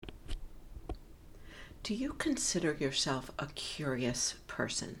Do you consider yourself a curious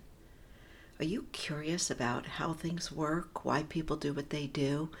person? Are you curious about how things work, why people do what they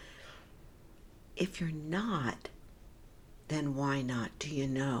do? If you're not, then why not? Do you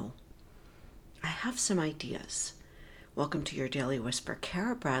know? I have some ideas. Welcome to your Daily Whisper.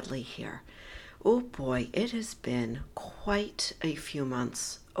 Kara Bradley here. Oh boy, it has been quite a few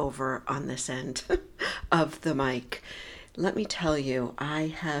months over on this end of the mic. Let me tell you,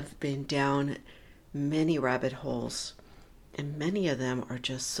 I have been down many rabbit holes, and many of them are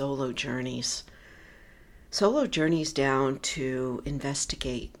just solo journeys. Solo journeys down to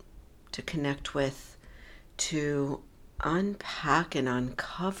investigate, to connect with, to unpack and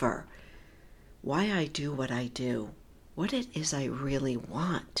uncover why I do what I do, what it is I really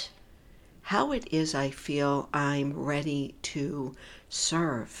want, how it is I feel I'm ready to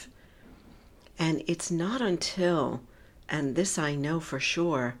serve. And it's not until, and this I know for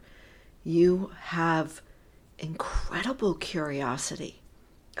sure, you have incredible curiosity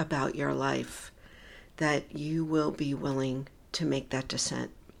about your life that you will be willing to make that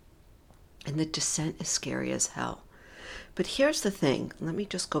descent. And the descent is scary as hell. But here's the thing. Let me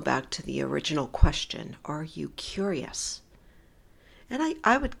just go back to the original question. Are you curious? And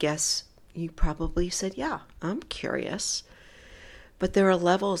I would guess you probably said, yeah, I'm curious. But there are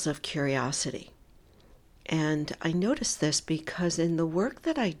levels of curiosity. And I notice this because in the work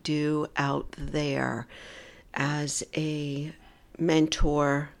that I do out there as a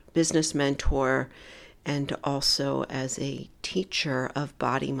mentor, business mentor, and also as a teacher of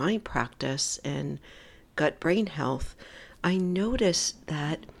body-mind practice and gut-brain health, I notice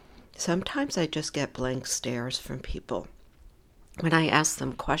that sometimes I just get blank stares from people when I ask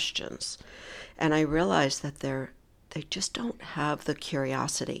them questions. And I realize that they just don't have the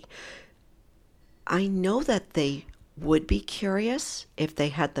curiosity. I know that they would be curious if they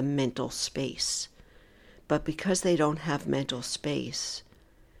had the mental space. But because they don't have mental space,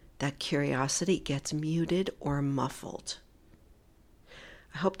 that curiosity gets muted or muffled.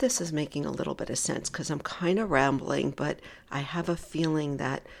 I hope this is making a little bit of sense because I'm kind of rambling, but I have a feeling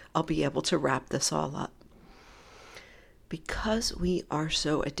that I'll be able to wrap this all up. Because we are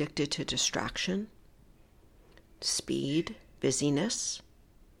so addicted to distraction, speed, busyness,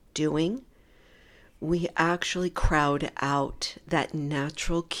 doing, we actually crowd out that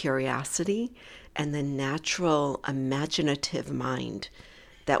natural curiosity and the natural imaginative mind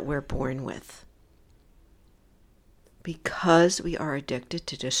that we're born with. Because we are addicted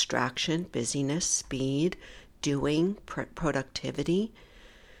to distraction, busyness, speed, doing, productivity,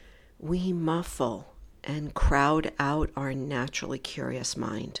 we muffle and crowd out our naturally curious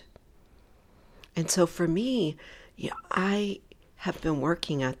mind. And so for me, I have been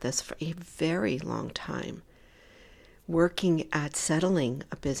working at this for a very long time, working at settling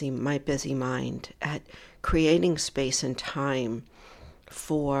my busy mind, at creating space and time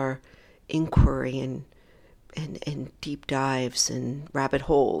for inquiry and deep dives and rabbit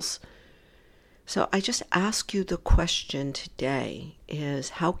holes. So I just ask you the question today is,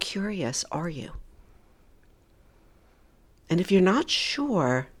 how curious are you? And if you're not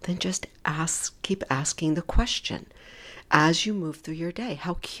sure, then just keep asking the question as you move through your day.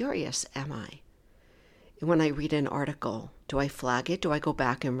 How curious am I? When I read an article, do I flag it? Do I go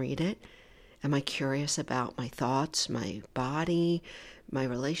back and read it? Am I curious about my thoughts, my body, my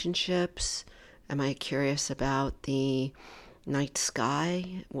relationships? Am I curious about the night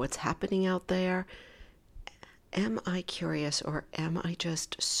sky, what's happening out there? Am I curious, or am I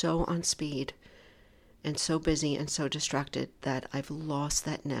just so on speed and so busy and so distracted that I've lost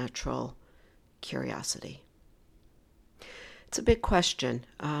that natural curiosity? It's a big question.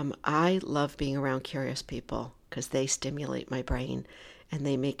 I love being around curious people because they stimulate my brain and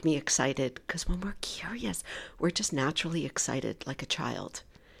they make me excited, because when we're curious, we're just naturally excited like a child.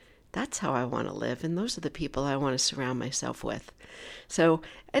 That's how I want to live, and those are the people I want to surround myself with. So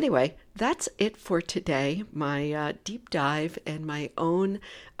anyway, that's it for today, my deep dive and my own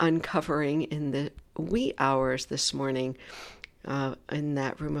uncovering in the wee hours this morning in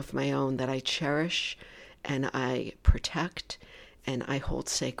that room of my own that I cherish and I protect and I hold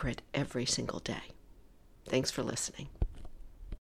sacred every single day. Thanks for listening.